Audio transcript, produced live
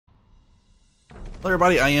Hello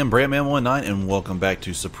everybody, I am Brantman19 and welcome back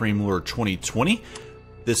to Supreme Lure 2020.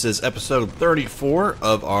 This is episode 34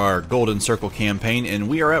 of our Golden Circle campaign, and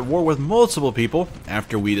we are at war with multiple people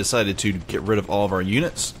after we decided to get rid of all of our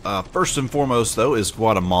units. First and foremost though is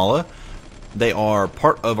Guatemala. They are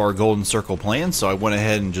part of our Golden Circle plan, so I went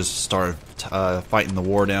ahead and just started fighting the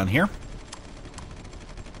war down here.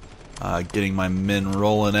 Getting my men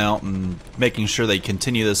rolling out and making sure they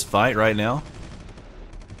continue this fight right now.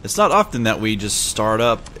 It's not often that we just start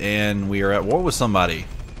up and we are at war with somebody.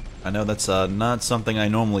 I know that's not something I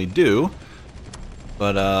normally do,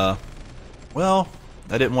 but well,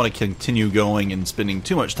 I didn't want to continue going and spending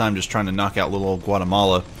too much time just trying to knock out little old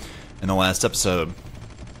Guatemala in the last episode.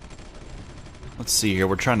 Let's see here,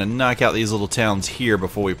 we're trying to knock out these little towns here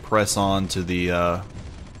before we press on to the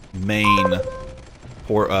main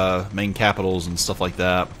capitals and stuff like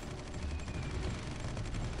that.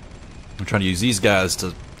 I'm trying to use these guys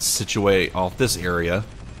to situate off this area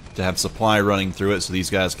to have supply running through it, so these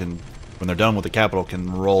guys can, when they're done with the capital,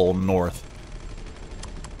 can roll north.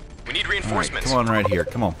 We need reinforcements. All right, come on right here,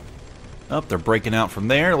 come on. Oh, they're breaking out from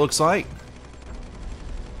there, it looks like.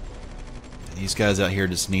 These guys out here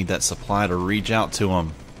just need that supply to reach out to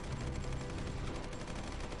them.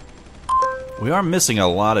 We are missing a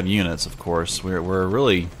lot of units, of course. We're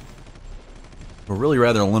really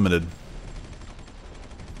rather limited.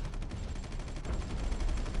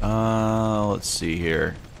 Let's see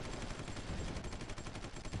here.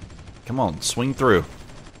 Come on, swing through.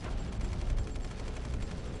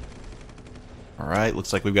 Alright,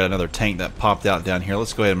 looks like we've got another tank that popped out down here.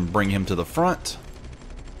 Let's go ahead and bring him to the front.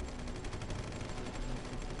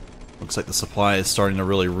 Looks like the supply is starting to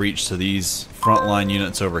really reach to these frontline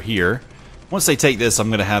units over here. Once they take this, I'm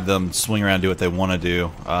going to have them swing around and do what they want to do.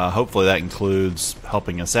 Hopefully that includes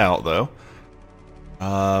helping us out, though.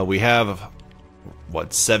 We have,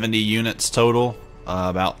 what, 70 units total?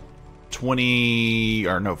 About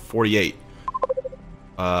 48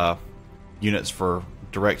 units for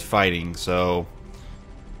direct fighting, so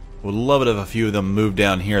would love it if a few of them move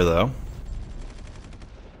down here, though.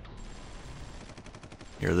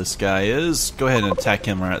 Here this guy is. Go ahead and attack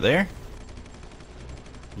him right there.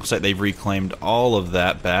 Looks like they've reclaimed all of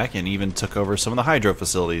that back and even took over some of the hydro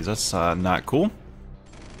facilities. That's not cool.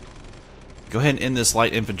 Go ahead and end this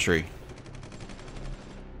light infantry.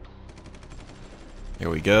 There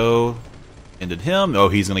we go. Ended him. Oh,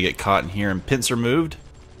 he's going to get caught in here and pincer moved.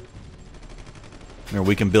 Remember,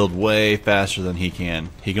 we can build way faster than he can.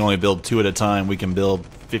 He can only build 2 at a time. We can build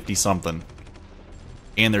 50-something.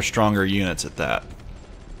 And they're stronger units at that.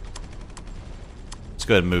 Let's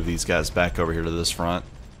go ahead and move these guys back over here to this front.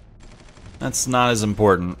 That's not as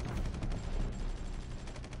important.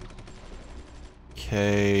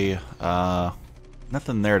 Okay,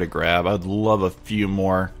 nothing there to grab. I'd love a few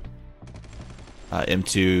more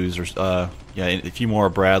M2s or yeah, a few more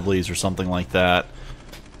Bradleys or something like that.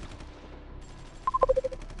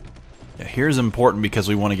 Yeah, here's important because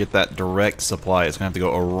we want to get that direct supply. It's gonna have to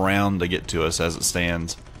go around to get to us as it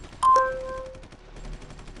stands.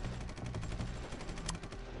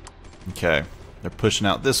 Okay, they're pushing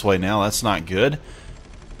out this way now. That's not good.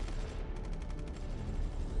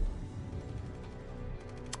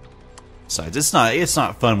 Besides, it's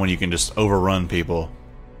not fun when you can just overrun people.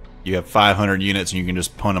 You have 500 units and you can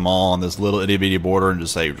just punt them all on this little itty bitty border and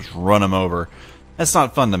just run them over. That's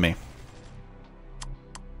not fun to me.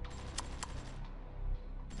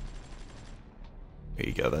 There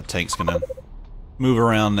you go. That tank's gonna move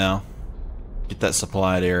around now. Get that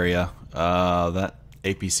supplied area. That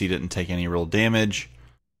APC didn't take any real damage.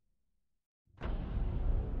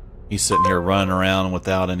 He's sitting here running around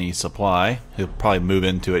without any supply. He'll probably move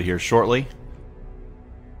into it here shortly.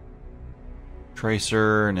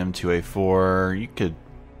 Tracer and M2A4. You could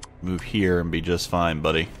move here and be just fine,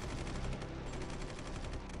 buddy.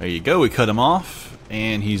 There you go. We cut him off,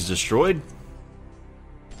 and he's destroyed.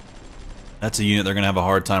 That's a unit they're going to have a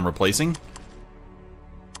hard time replacing.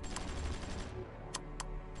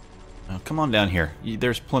 Now, come on down here.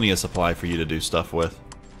 There's plenty of supply for you to do stuff with.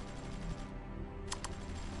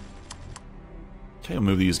 Okay, we'll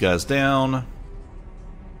move these guys down.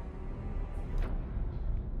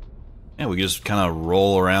 Yeah, we just kind of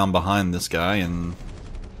roll around behind this guy and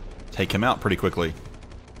take him out pretty quickly.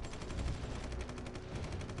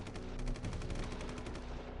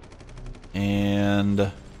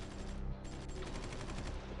 And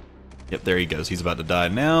yep, there he goes. He's about to die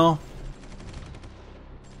now.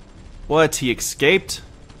 What? He escaped?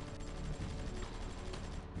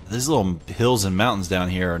 These little hills and mountains down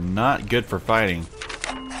here are not good for fighting.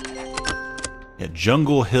 Yeah,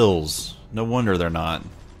 jungle hills. No wonder they're not.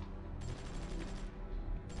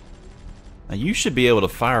 Now you should be able to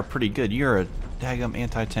fire pretty good. You're a daggum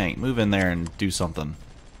anti-tank. Move in there and do something.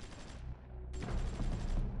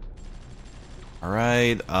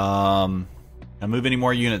 Alright, now move any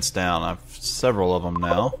more units down. I've several of them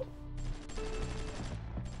now.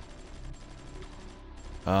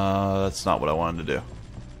 That's not what I wanted to do.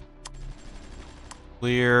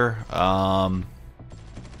 Clear.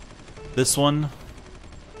 This one.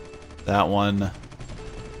 That one.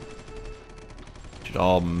 Should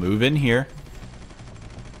all move in here.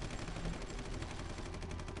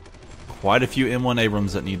 Quite a few M1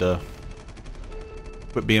 Abrams that need to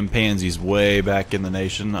quit being pansies way back in the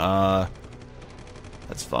nation. That's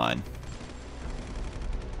fine.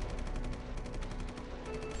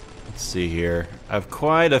 Let's see here. I have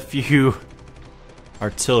quite a few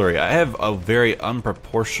artillery. I have a very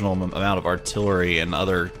unproportional amount of artillery and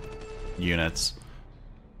other units.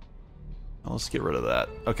 Well, let's get rid of that.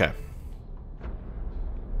 Okay.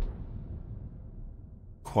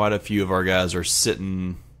 Quite a few of our guys are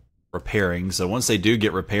sitting repairing, so once they do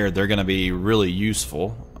get repaired, they're going to be really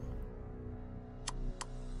useful.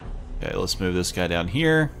 Okay, let's move this guy down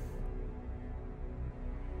here.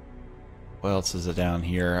 What else is it down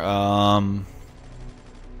here? I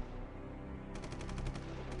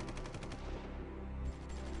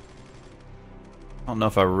don't know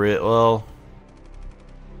if I well,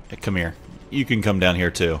 yeah, come here. You can come down here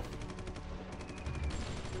too.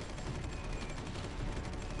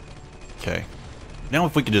 Okay. Now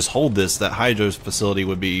if we could just hold this, that hydro facility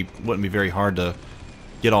wouldn't be very hard to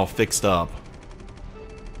get all fixed up.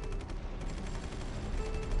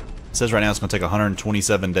 It says right now it's going to take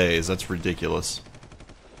 127 days. That's ridiculous.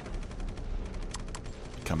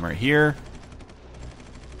 Come right here.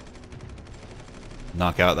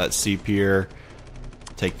 Knock out that sea pier.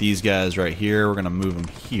 Take these guys right here. We're going to move them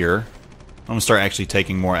here. I'm going to start actually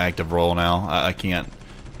taking more active role now. I can't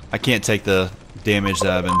take the damage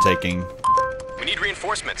that I've been taking. We need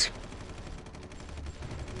reinforcements.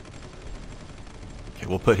 Okay,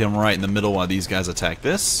 we'll put him right in the middle while these guys attack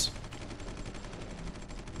this.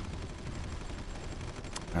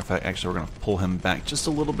 Matter of fact, actually, we're going to pull him back just a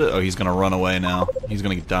little bit. Oh, he's going to run away now. He's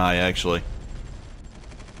going to die, actually.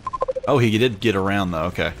 Oh, he did get around, though.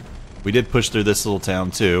 Okay. We did push through this little town,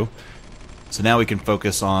 too. So now we can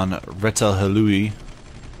focus on Retahalui.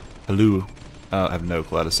 Halu. I have no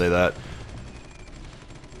clue how to say that.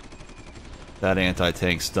 That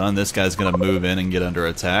anti-tank's done. This guy's going to move in and get under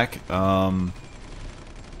attack. There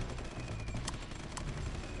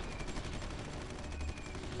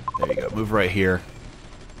you go. Move right here.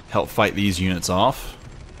 Help fight these units off.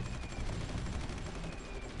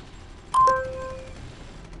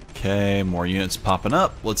 Okay, more units popping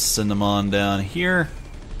up. Let's send them on down here.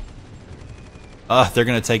 They're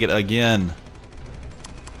going to take it again.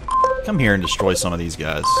 Come here and destroy some of these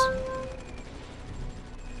guys.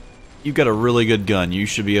 You've got a really good gun. You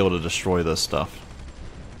should be able to destroy this stuff.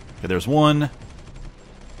 Okay, there's one.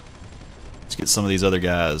 Let's get some of these other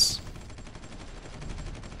guys.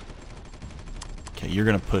 Okay, you're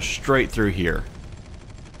going to push straight through here.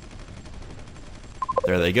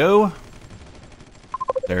 There they go.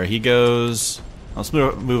 There he goes. Let's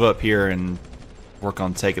move up here and work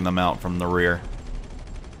on taking them out from the rear.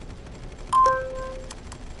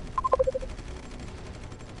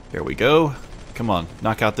 There we go. Come on,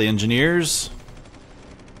 knock out the engineers.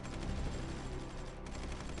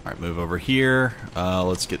 Alright, move over here.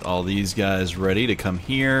 Let's get all these guys ready to come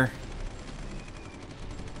here.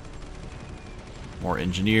 More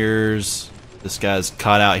engineers. This guy's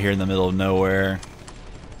caught out here in the middle of nowhere.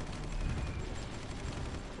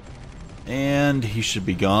 And he should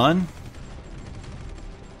be gone.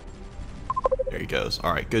 There he goes.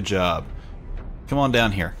 Alright, good job. Come on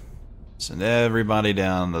down here. Send everybody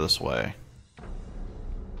down this way.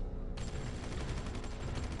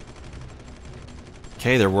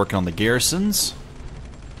 Okay, they're working on the garrisons.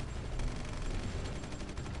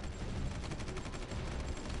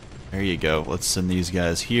 There you go. Let's send these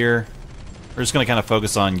guys here. We're just going to kind of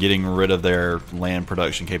focus on getting rid of their land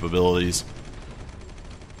production capabilities.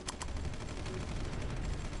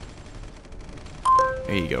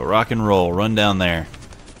 There you go. Rock and roll. Run down there.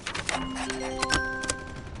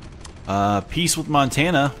 Peace with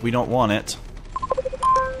Montana. We don't want it.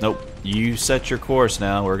 Nope. You set your course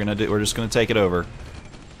now. We're just gonna take it over.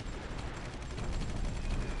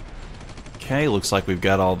 Okay, looks like we've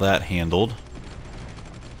got all that handled.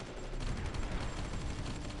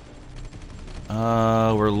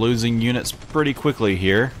 We're losing units pretty quickly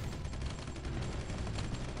here.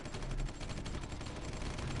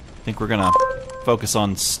 I think we're gonna focus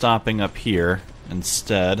on stopping up here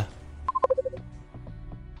instead.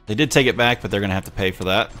 They did take it back, but they're gonna have to pay for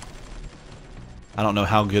that. I don't know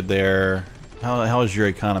how good they're... How is your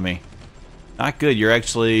economy? Not good. You're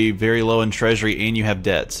actually very low in treasury and you have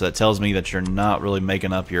debt. So that tells me that you're not really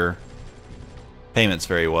making up your payments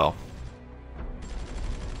very well.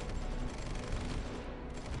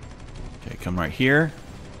 Okay, come right here.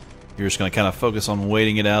 You're just going to kind of focus on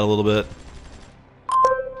waiting it out a little bit.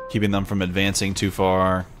 Keeping them from advancing too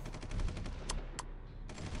far.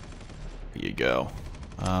 There you go.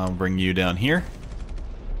 I'll bring you down here.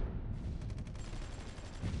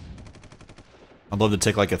 I'd love to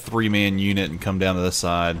take like a 3-man unit and come down to this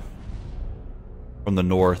side from the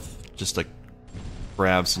north just to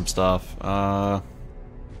grab some stuff.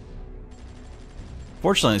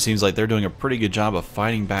 Fortunately, it seems like they're doing a pretty good job of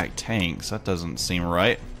fighting back tanks. That doesn't seem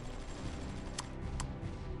right.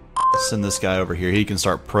 Let's send this guy over here. He can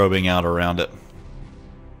start probing out around it,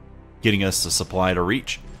 getting us the supply to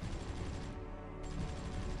reach.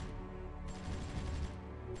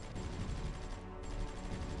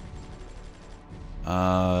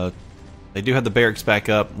 They do have the barracks back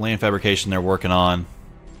up. Land fabrication they're working on.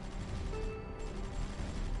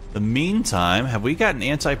 The meantime, have we gotten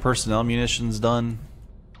anti-personnel munitions done?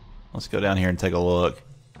 Let's go down here and take a look.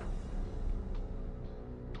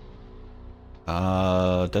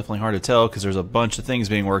 Definitely hard to tell because there's a bunch of things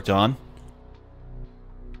being worked on.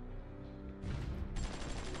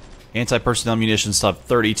 Anti-personnel munitions still have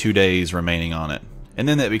 32 days remaining on it. And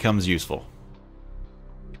then that becomes useful.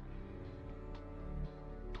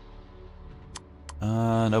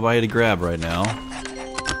 Nobody to grab right now.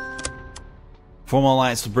 Formal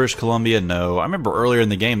alliance with British Columbia? No. I remember earlier in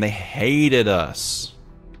the game they hated us.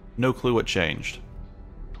 No clue what changed.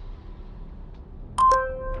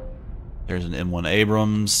 There's an M1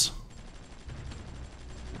 Abrams.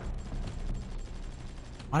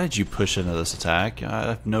 Why did you push into this attack? I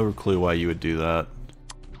have no clue why you would do that.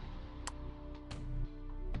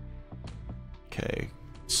 Okay.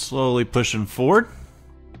 Slowly pushing forward.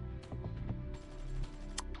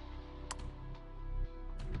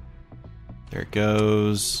 There it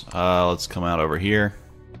goes. Let's come out over here.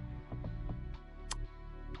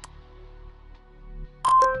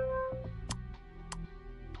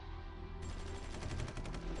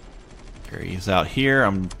 There he's out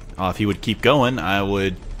here. If he would keep going, I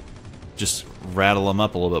would just rattle him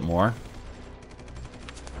up a little bit more.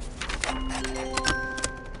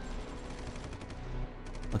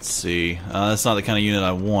 Let's see. That's not the kind of unit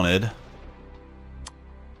I wanted.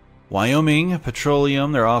 Wyoming,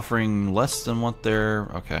 petroleum, they're offering less than what they're...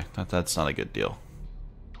 Okay, that's not a good deal.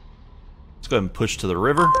 Let's go ahead and push to the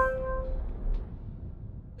river.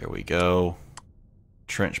 There we go.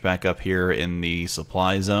 Trench back up here in the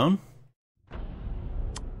supply zone. And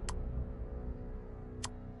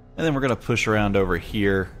then we're going to push around over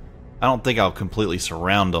here. I don't think I'll completely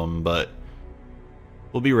surround them, but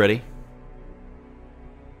we'll be ready.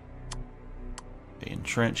 Okay,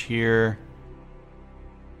 entrench here.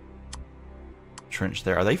 Trench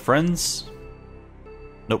there. Are they friends?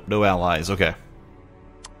 Nope, no allies. Okay.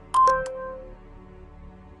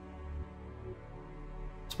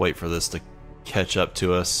 Let's wait for this to catch up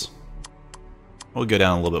to us. We'll go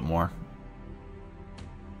down a little bit more.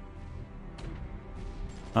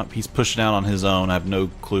 Oh, he's pushing out on his own. I have no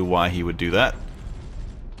clue why he would do that.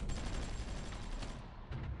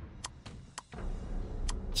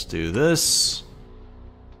 Let's do this.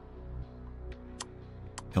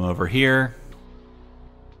 Come over here.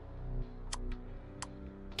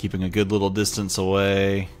 Keeping a good little distance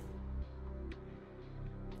away.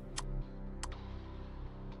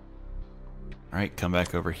 Alright, come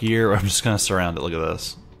back over here. I'm just going to surround it. Look at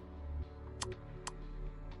this.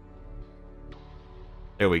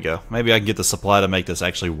 There we go. Maybe I can get the supply to make this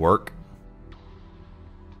actually work.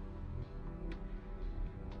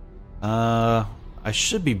 I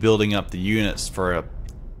should be building up the units for a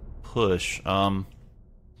push. Come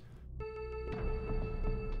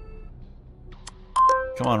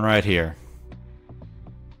on, right here.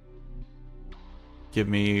 Give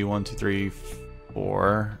me 1, 2, 3,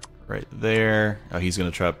 4. Right there. Oh, he's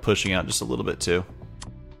going to try pushing out just a little bit too.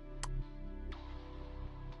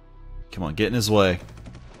 Come on, get in his way.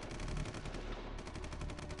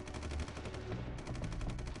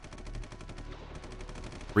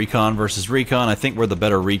 Recon versus recon. I think we're the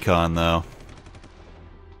better recon, though.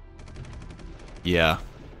 Yeah.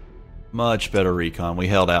 Much better recon. We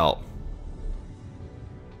held out.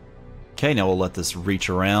 Okay, now we'll let this reach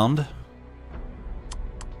around.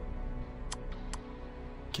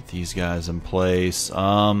 Get these guys in place.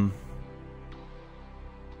 I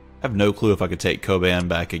have no clue if I could take Koban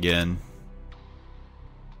back again.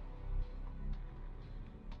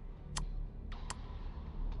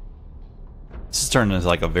 This is turning into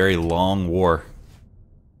like a very long war.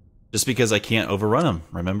 Just because I can't overrun them,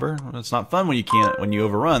 remember? It's not fun when you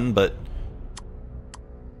overrun, but...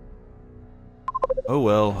 Oh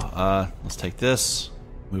well, let's take this,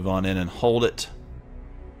 move on in and hold it.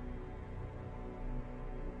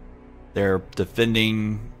 They're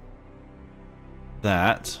defending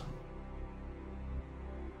that.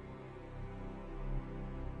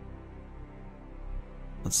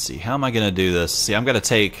 Let's see, how am I going to do this? See, I'm going to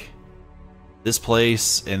take this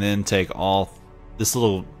place and then take all... This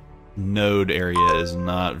little node area is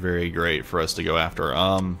not very great for us to go after.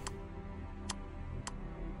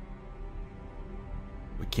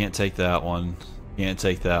 We can't take that one. Can't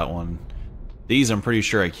take that one. These I'm pretty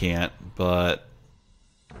sure I can't, but...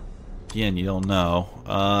 Again, you don't know.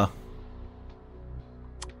 I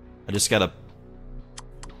just gotta...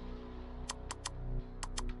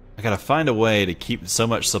 I gotta find a way to keep so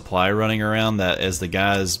much supply running around that as the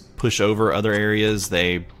guys push over other areas,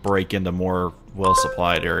 they break into more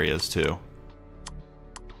well-supplied areas too.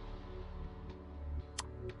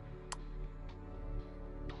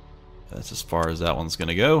 That's as far as that one's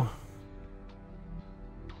gonna go.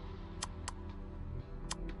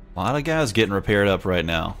 A lot of guys getting repaired up right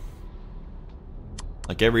now.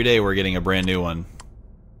 Like every day we're getting a brand new one.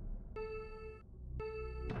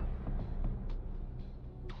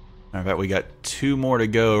 I bet we got 2 more to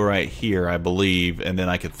go right here, I believe, and then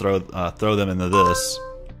I could throw them into this.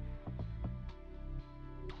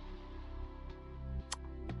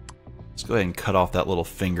 Let's go ahead and cut off that little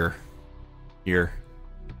finger here.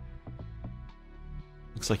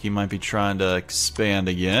 Looks like he might be trying to expand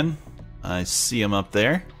again. I see him up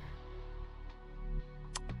there.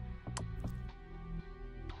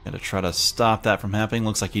 Gotta try to stop that from happening.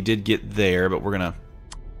 Looks like he did get there, but we're gonna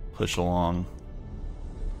push along.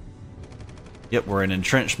 Yep, we're in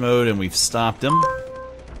entrench mode and we've stopped him.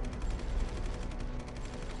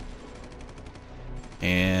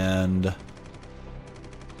 And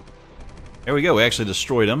there we go, we actually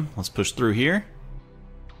destroyed him. Let's push through here.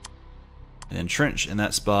 And entrench in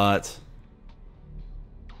that spot.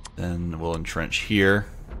 Then we'll entrench here.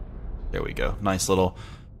 There we go. Nice little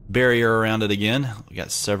barrier around it again. We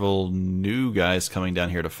got several new guys coming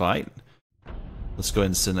down here to fight. Let's go ahead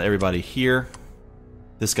and send everybody here.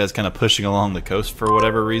 This guy's kind of pushing along the coast for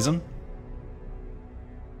whatever reason.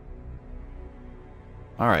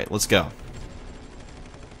 Alright, let's go.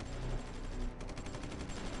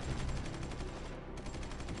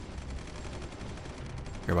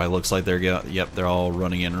 Everybody looks like they're all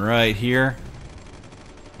running in right here.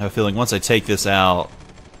 I have a feeling once I take this out,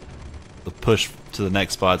 the push to the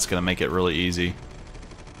next spot's going to make it really easy.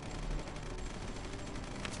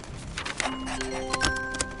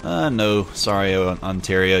 No, sorry,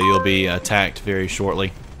 Ontario, you'll be attacked very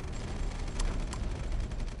shortly.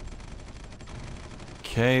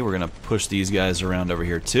 Okay, we're gonna push these guys around over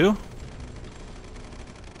here too.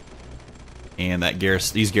 And that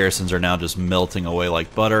these garrisons are now just melting away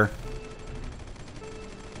like butter.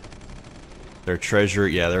 Their treasure,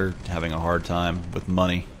 yeah, they're having a hard time with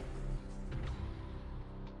money.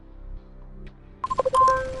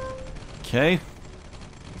 Okay.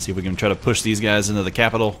 Let's see if we can try to push these guys into the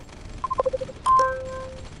capital.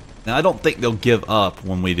 Now, I don't think they'll give up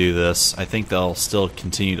when we do this. I think they'll still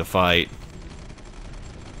continue to fight.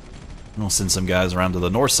 We'll send some guys around to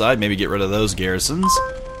the north side, maybe get rid of those garrisons.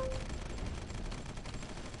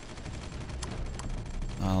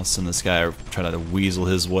 I'll send this guy, try to weasel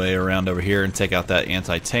his way around over here and take out that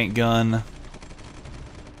anti-tank gun.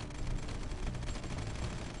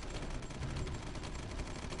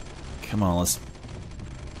 Come on, let's...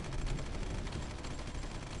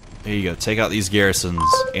 There you go, take out these garrisons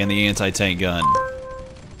and the anti-tank gun.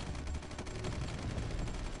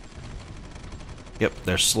 Yep,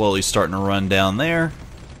 they're slowly starting to run down there.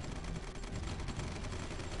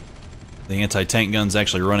 The anti-tank gun's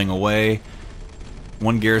actually running away.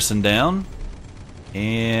 1 garrison down.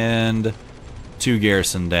 And 2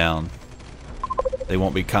 garrison down. They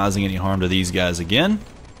won't be causing any harm to these guys again.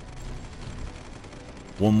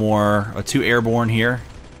 2 airborne here.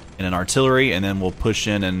 And an artillery, and then we'll push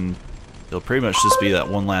in and it'll pretty much just be that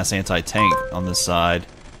one last anti-tank on this side.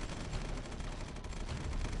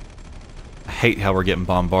 I hate how we're getting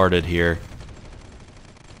bombarded here.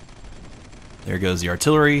 There goes the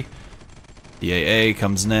artillery. The AA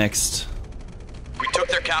comes next. We took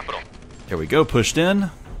their capital. There we go, pushed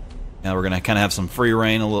in. Now we're gonna kind of have some free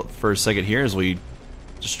reign for a second here as we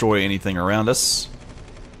destroy anything around us.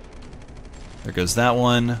 There goes that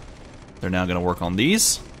one. They're now gonna work on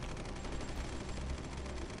these.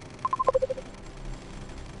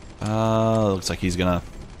 Looks like he's gonna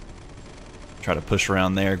try to push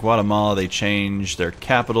around there. Guatemala, they changed their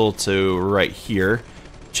capital to right here.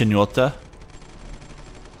 Chinota.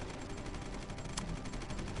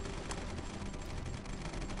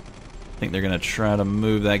 I think they're going to try to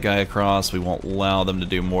move that guy across. We won't allow them to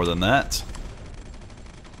do more than that.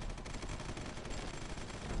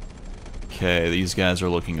 Okay, these guys are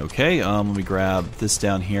looking okay. Let me grab this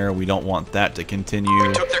down here. We don't want that to continue.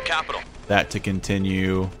 We took their capital. That to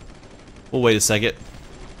continue. We'll wait a second.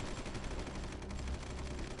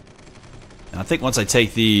 And I think once I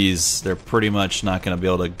take these, they're pretty much not going to be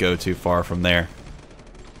able to go too far from there.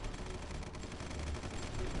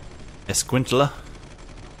 Escuintla?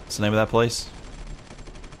 What's the name of that place?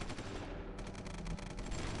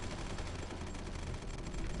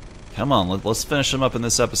 Come on, let's finish them up in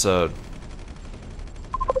this episode.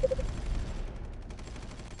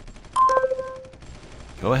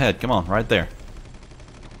 Go ahead, come on, right there.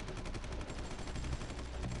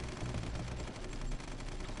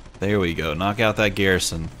 There we go, knock out that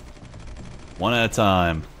garrison. One at a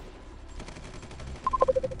time.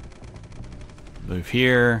 Move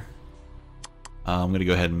here. I'm going to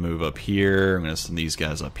go ahead and move up here. I'm going to send these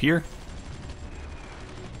guys up here.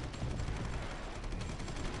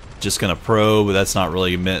 Just going to probe, but that's not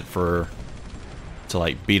really meant for to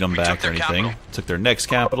like beat them back or anything. Capital. Took their next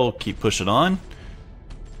capital, keep pushing on.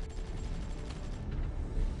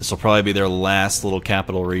 This will probably be their last little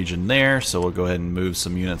capital region there, so we'll go ahead and move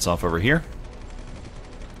some units off over here.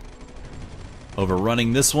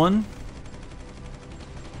 Overrunning this one.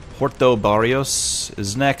 Puerto Barrios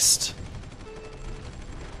is next.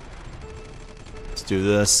 Let's do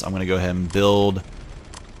this. I'm going to go ahead and build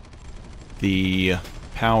the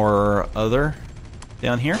power other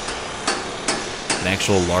down here. An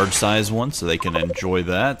actual large size one so they can enjoy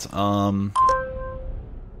that.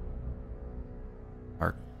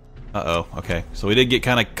 Uh-oh, okay. So we did get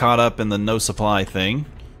kind of caught up in the no supply thing.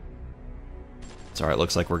 It's alright,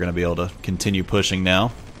 looks like we're going to be able to continue pushing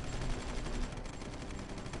now.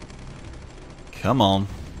 Come on.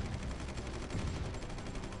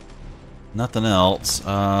 Nothing else.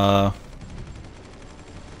 Don't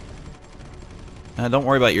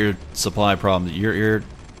worry about your supply problem. You're going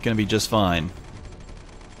to be just fine.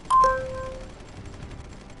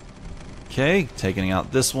 Okay, taking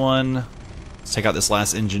out this one. Let's take out this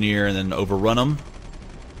last engineer and then overrun them.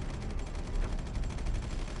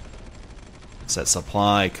 Set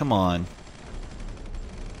supply, come on.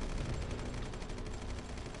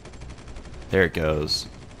 There it goes.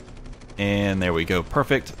 And there we go,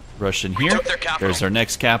 perfect. Rush in here. There's our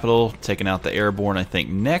next capital. Taking out the airborne, I think,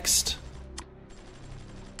 next.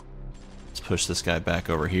 Let's push this guy back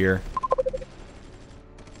over here.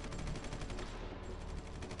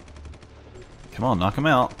 Come on, knock him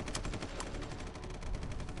out.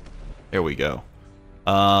 There we go.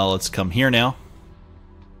 Let's come here now.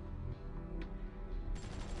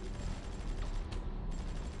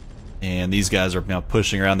 And these guys are now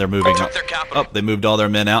pushing around. They're moving up. Oh, they moved all their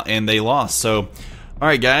men out and they lost. So,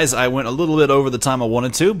 alright guys, I went a little bit over the time I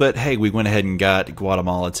wanted to, but hey, we went ahead and got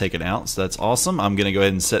Guatemala taken out, so that's awesome. I'm going to go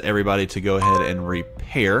ahead and set everybody to go ahead and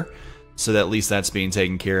repair, so that at least that's being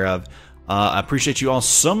taken care of. I appreciate you all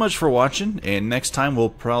so much for watching, and next time we'll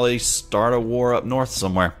probably start a war up north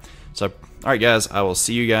somewhere. So, alright guys, I will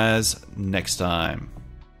see you guys next time.